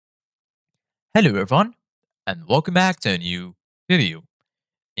Hello everyone, and welcome back to a new video.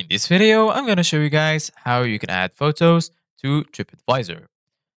 In this video, I'm going to show you guys how you can add photos to TripAdvisor.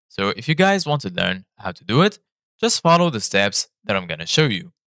 So if you guys want to learn how to do it, just follow the steps that I'm going to show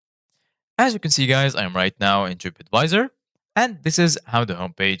you. As you can see guys, I'm right now in TripAdvisor, and this is how the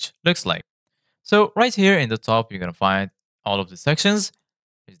homepage looks like. So right here in the top, you're going to find all of the sections.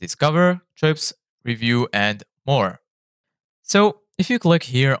 There's Discover, Trips, Review, and more. So if you click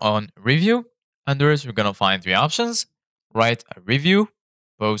here on Review, under it, you're going to find three options: write a review,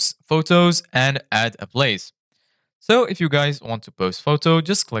 post photos, and add a place. So if you guys want to post photo,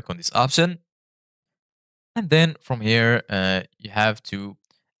 just click on this option. And then from here, you have to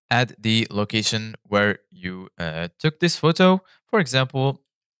add the location where you took this photo. For example,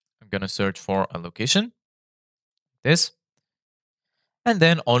 I'm going to search for a location, this. And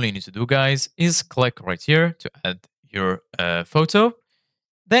then all you need to do, guys, is click right here to add your photo.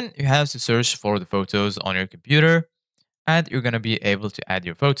 Then you have to search for the photos on your computer and you're going to be able to add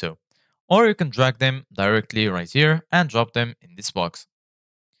your photo. Or you can drag them directly right here and drop them in this box.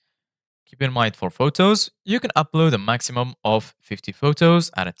 Keep in mind for photos, you can upload a maximum of 50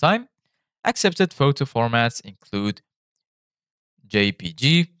 photos at a time. Accepted photo formats include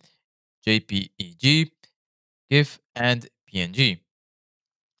JPG, JPEG, GIF, and PNG.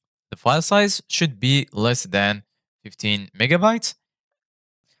 The file size should be less than 15 megabytes.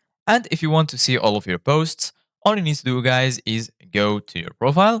 And if you want to see all of your posts, all you need to do, guys, is go to your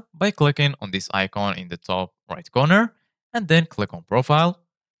profile by clicking on this icon in the top right corner and then click on profile.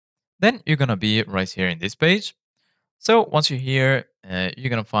 Then you're going to be right here in this page. So once you're here, you're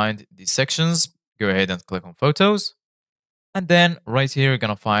going to find these sections. Go ahead and click on photos. And then right here, you're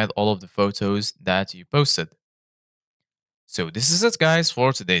going to find all of the photos that you posted. So this is it, guys,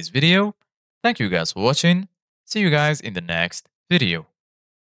 for today's video. Thank you guys for watching. See you guys in the next video.